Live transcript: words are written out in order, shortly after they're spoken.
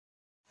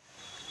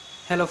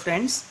Hello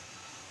friends,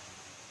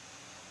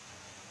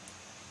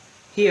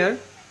 here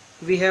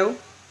we have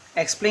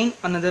explained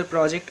another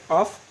project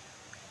of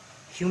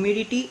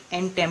humidity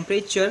and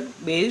temperature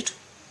based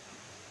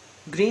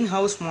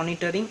greenhouse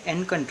monitoring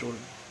and control.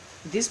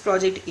 This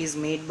project is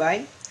made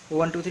by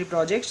 123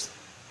 projects.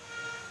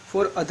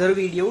 For other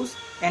videos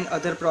and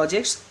other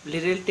projects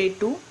related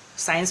to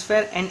science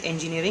fair and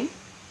engineering,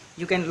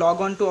 you can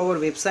log on to our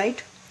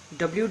website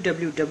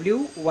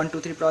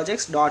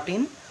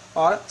www.123projects.in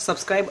or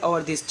subscribe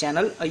our this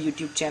channel, a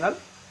YouTube channel.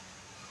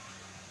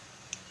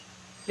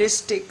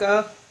 Let's take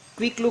a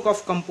quick look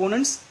of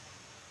components.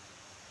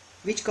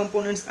 Which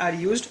components are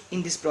used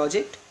in this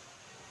project?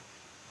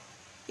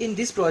 In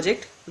this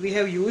project we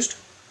have used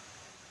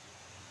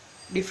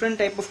different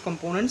type of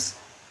components.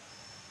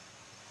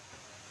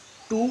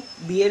 2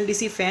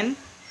 BLDC fan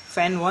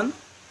 1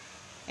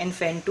 and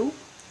fan 2.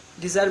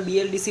 These are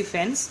BLDC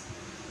fans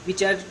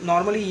which are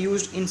normally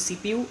used in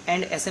CPU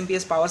and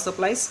SMPS power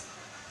supplies.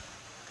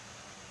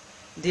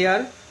 They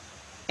are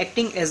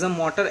acting as a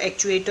motor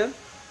actuator.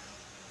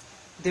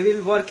 They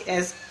will work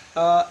as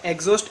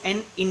exhaust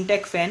and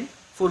intake fan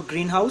for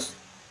greenhouse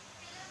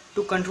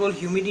to control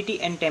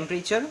humidity and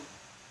temperature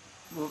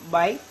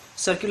by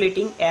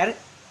circulating air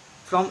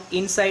from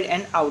inside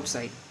and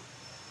outside.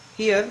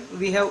 Here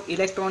we have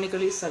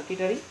electronically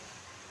circuitry.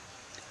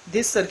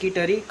 This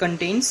circuitry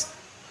contains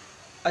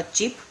a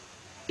chip,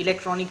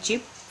 electronic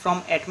chip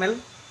from Atmel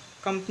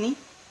company.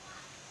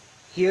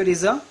 Here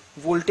is a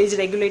voltage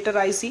regulator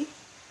IC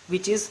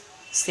which is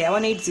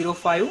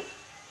 7805.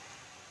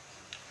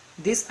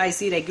 This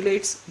IC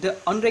regulates the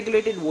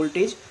unregulated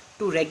voltage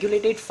to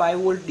regulated 5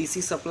 volt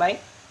DC supply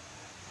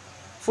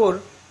for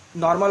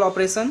normal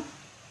operation.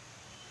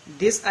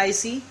 This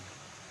IC,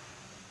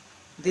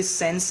 this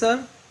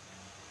sensor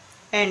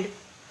and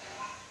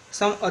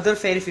some other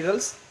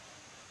peripherals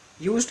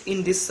used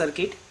in this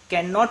circuit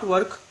cannot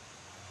work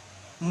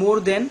more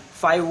than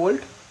 5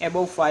 volt,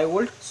 above 5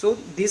 volt, so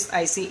this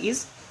IC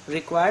is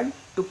required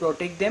to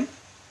protect them.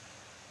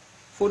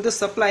 For the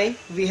supply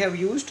we have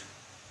used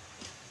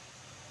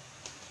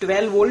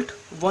 12 volt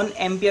 1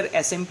 ampere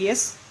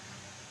SMPS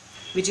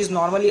which is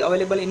normally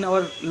available in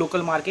our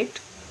local market.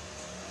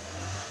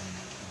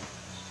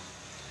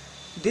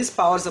 This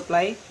power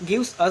supply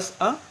gives us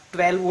a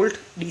 12 volt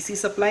DC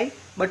supply,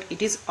 but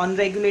it is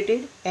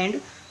unregulated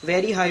and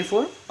very high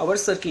for our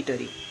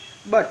circuitry.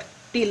 But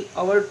till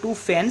our two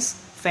fans,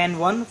 fan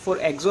 1 for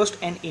exhaust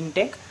and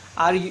intake,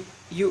 are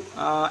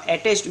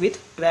attached with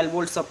 12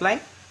 volt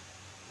supply,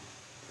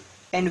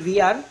 and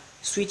we are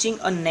switching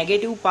a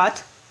negative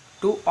path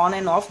to on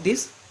and off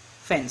these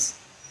fans.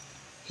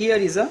 Here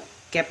is a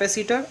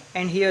capacitor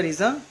and here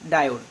is a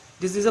diode.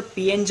 This is a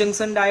PN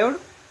junction diode.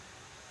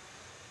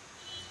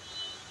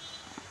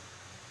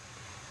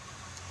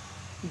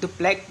 The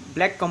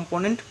black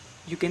component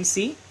you can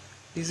see,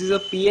 this is a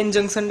PN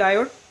junction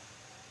diode,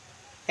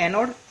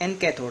 anode and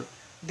cathode.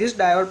 This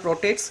diode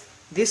protects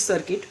this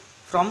circuit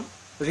from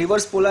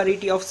reverse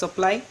polarity of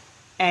supply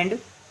and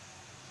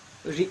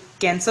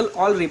cancel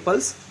all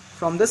ripples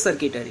from the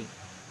circuitry.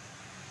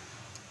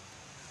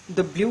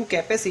 The blue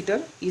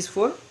capacitor is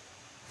for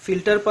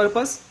filter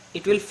purpose.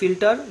 It will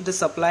filter the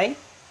supply.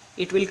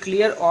 It will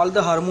clear all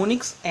the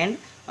harmonics and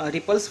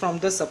ripples from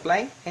the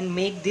supply and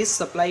make this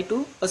supply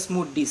to a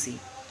smooth DC.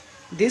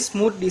 This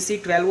smooth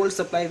DC 12 volt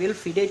supply will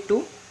feed it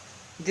to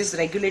this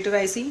regulator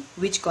IC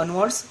which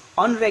converts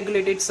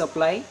unregulated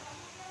supply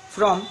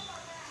from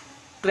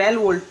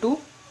 12 volt to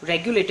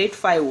regulated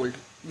 5 volt,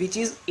 which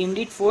is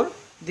indeed for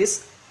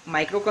this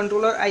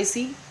microcontroller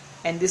IC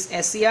and this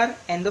SCR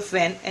and the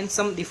fan and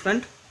some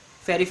different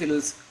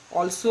peripherals.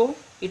 Also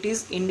it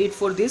is indeed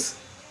for this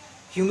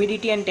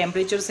humidity and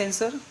temperature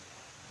sensor.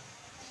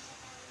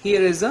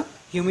 Here is a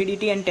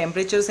humidity and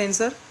temperature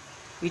sensor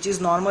which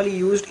is normally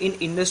used in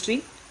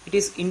industry. It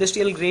is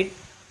industrial grade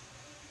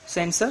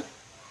sensor.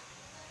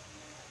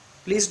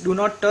 Please do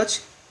not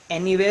touch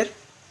anywhere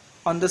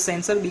on the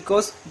sensor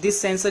because this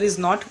sensor is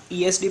not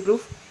ESD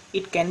proof.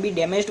 It can be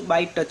damaged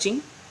by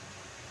touching,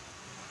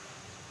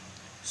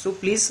 so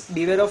please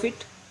beware of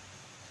it.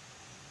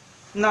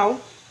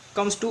 Now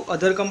comes to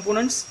other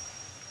components.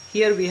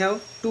 Here we have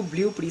two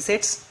blue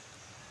presets.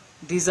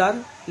 These are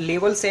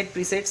level set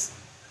presets.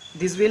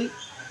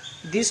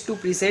 These two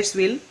presets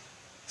will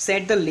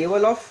set the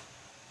level of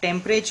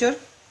temperature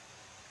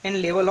and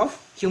level of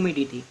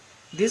humidity.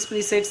 This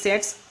preset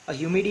sets a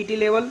humidity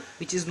level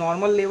which is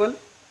normal level,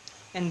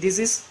 and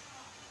this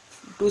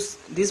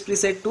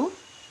preset to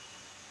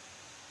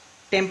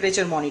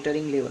temperature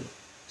monitoring level.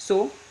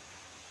 So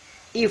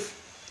if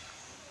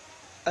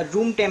a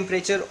room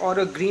temperature or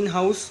a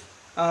greenhouse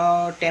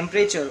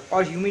temperature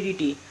or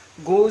humidity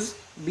goes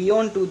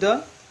beyond to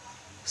the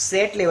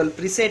set level,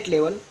 preset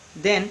level,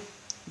 then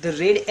the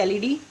red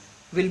LED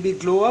will be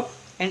glow up,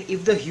 and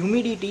if the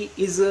humidity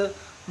is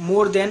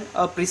more than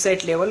a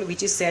preset level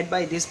which is set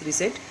by this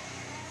preset,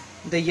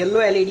 the yellow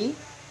LED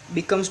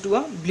becomes to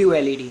a blue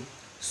LED.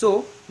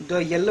 So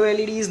the yellow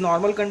LED is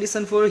normal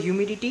condition for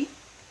humidity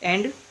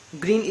and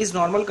green is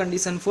normal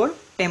condition for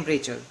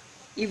temperature.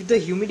 If the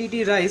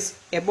humidity rise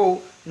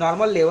above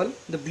normal level,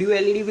 the blue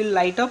LED will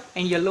light up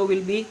and yellow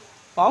will be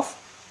off.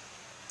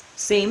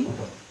 Same,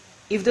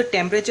 if the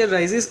temperature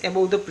rises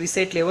above the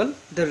preset level,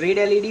 the red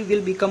LED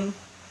will become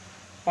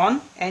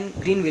on and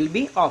green will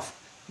be off.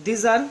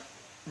 These are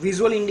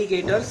visual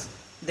indicators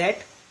that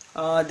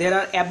there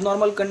are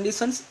abnormal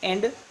conditions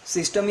and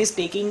system is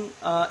taking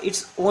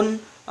its own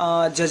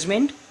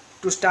judgment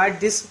to start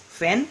this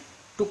fan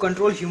to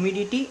control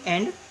humidity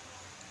and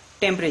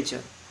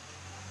temperature.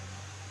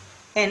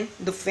 And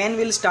the fan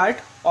will start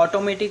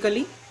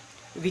automatically.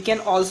 We can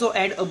also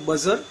add a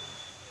buzzer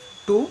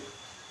to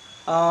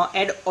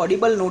add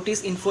audible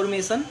notice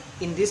information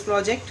in this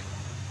project.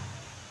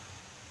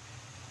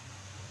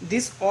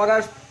 These all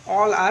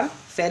are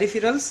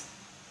peripherals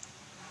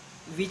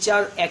which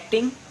are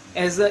acting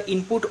as the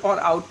input or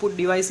output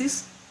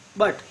devices,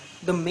 but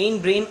the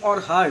main brain or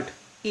heart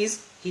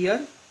is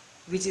here,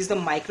 which is the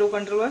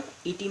microcontroller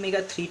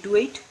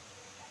ATmega328.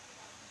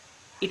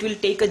 It will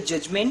take a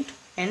judgment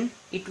and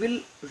it will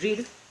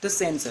read the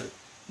sensor.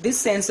 This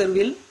sensor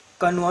will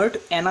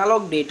convert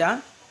analog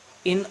data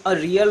in a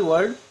real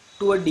world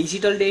to a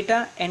digital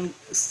data and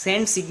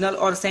send signal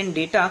or send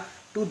data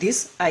to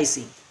this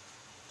IC.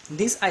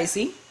 This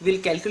IC will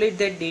calculate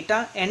that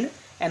data and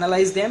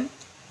analyze them.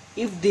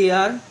 If they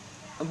are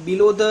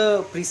below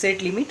the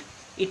preset limit,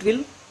 it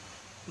will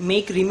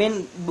make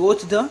remain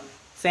both the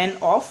fan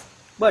off,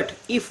 but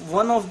if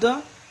one of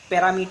the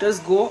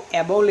parameters go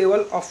above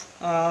level of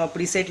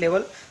preset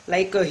level,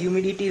 like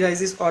humidity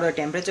rises or a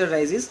temperature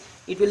rises,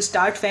 it will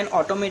start fan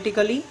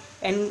automatically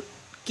and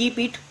keep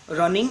it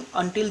running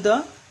until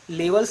the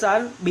levels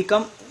are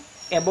become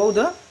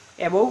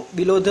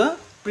below the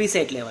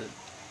preset level.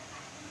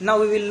 Now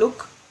we will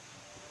look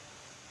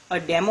a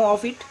demo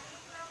of it.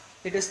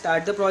 Let us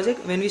start the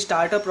project. When we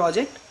start a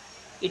project,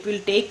 it will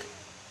take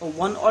a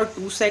 1 or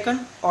 2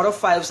 second or a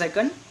 5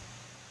 second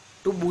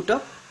to boot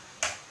up.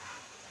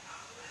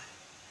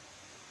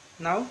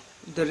 Now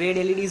the red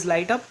LEDs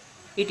light up.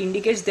 It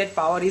indicates that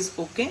power is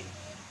okay.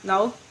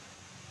 Now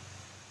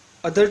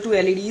other two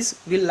LEDs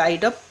will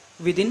light up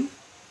within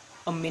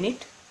a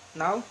minute.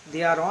 Now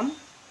they are on.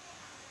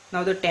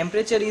 Now the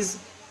temperature is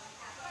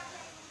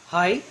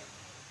high.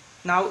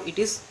 Now it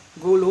is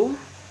go low.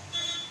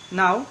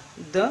 Now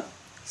the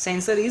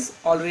sensor is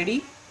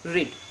already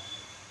read.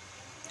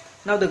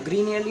 Now the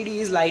green LED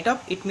is light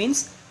up. It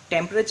means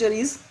temperature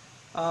is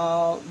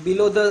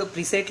below the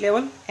preset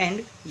level,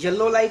 and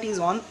yellow light is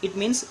on. It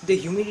means the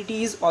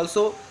humidity is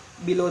also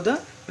below the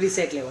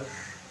preset level.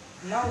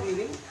 Now we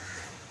will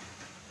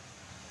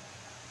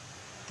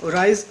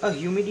rise a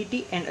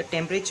humidity and a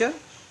temperature.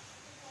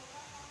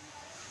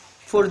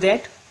 For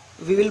that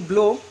we will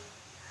blow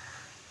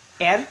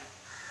air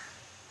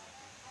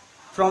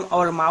from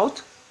our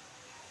mouth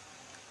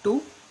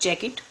to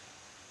check it.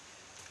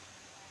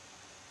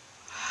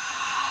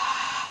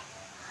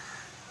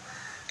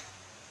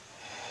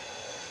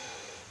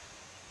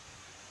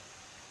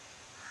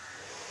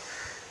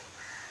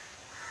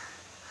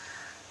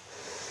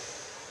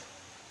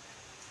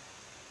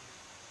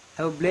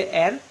 I will blow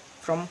air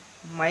from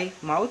my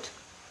mouth.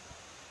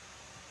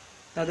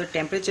 Now the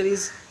temperature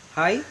is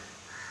high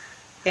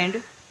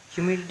and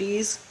humidity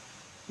is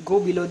go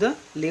below the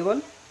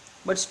level,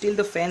 but still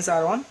the fans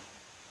are on.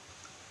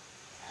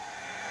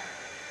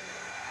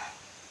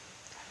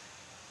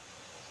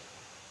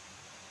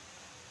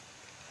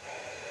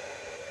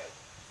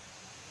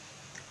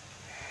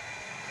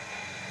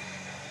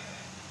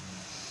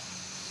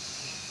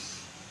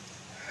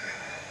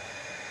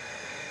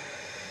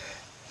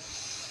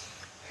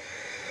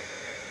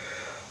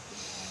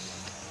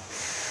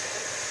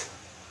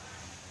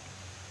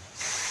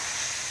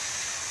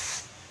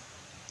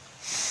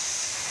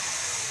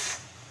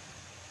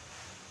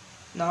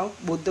 Now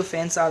both the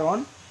fans are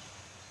on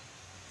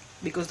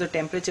because the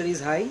temperature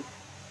is high,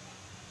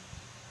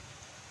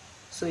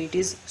 so it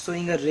is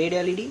showing a red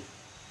LED.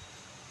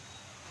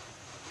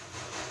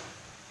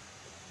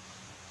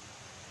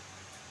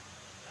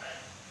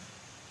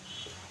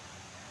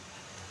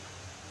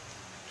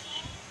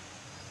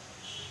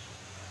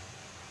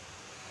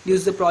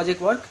 Use the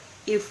project work.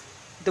 If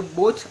the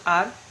both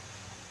are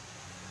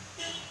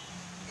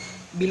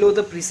below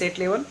the preset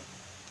level,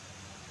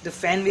 the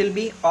fan will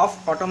be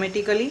off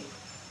automatically.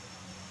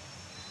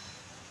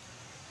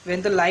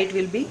 When the light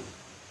will be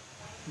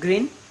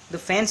green, the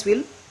fans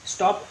will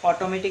stop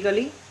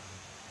automatically.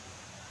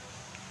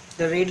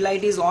 The red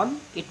light is on.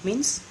 It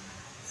means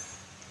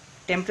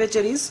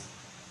temperature is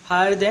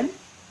higher than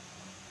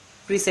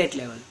preset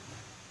level.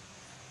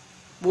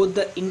 Both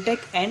the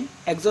intake and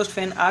exhaust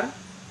fan are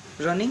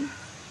running.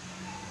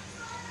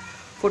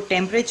 For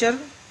temperature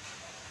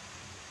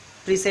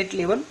preset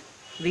level,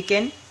 we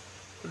can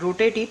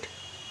rotate it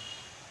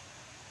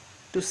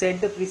to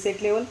set the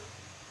preset level.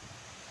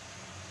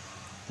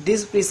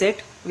 This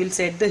preset will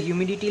set the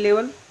humidity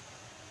level.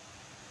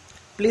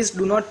 Please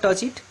do not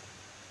touch it.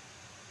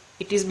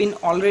 It has been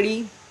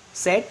already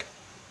set.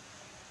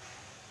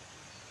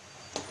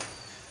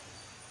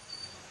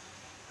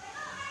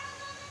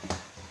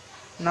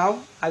 Now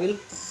I will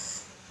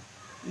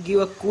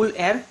give a cool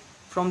air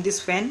from this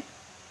fan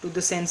to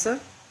the sensor,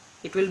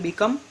 it will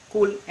become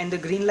cool and the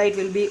green light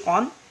will be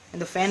on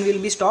and the fan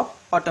will be stopped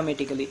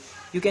automatically.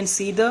 You can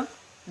see the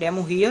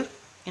demo here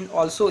and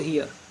also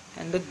here,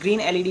 and the green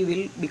LED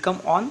will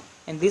become on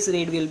and this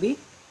red will be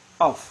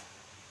off.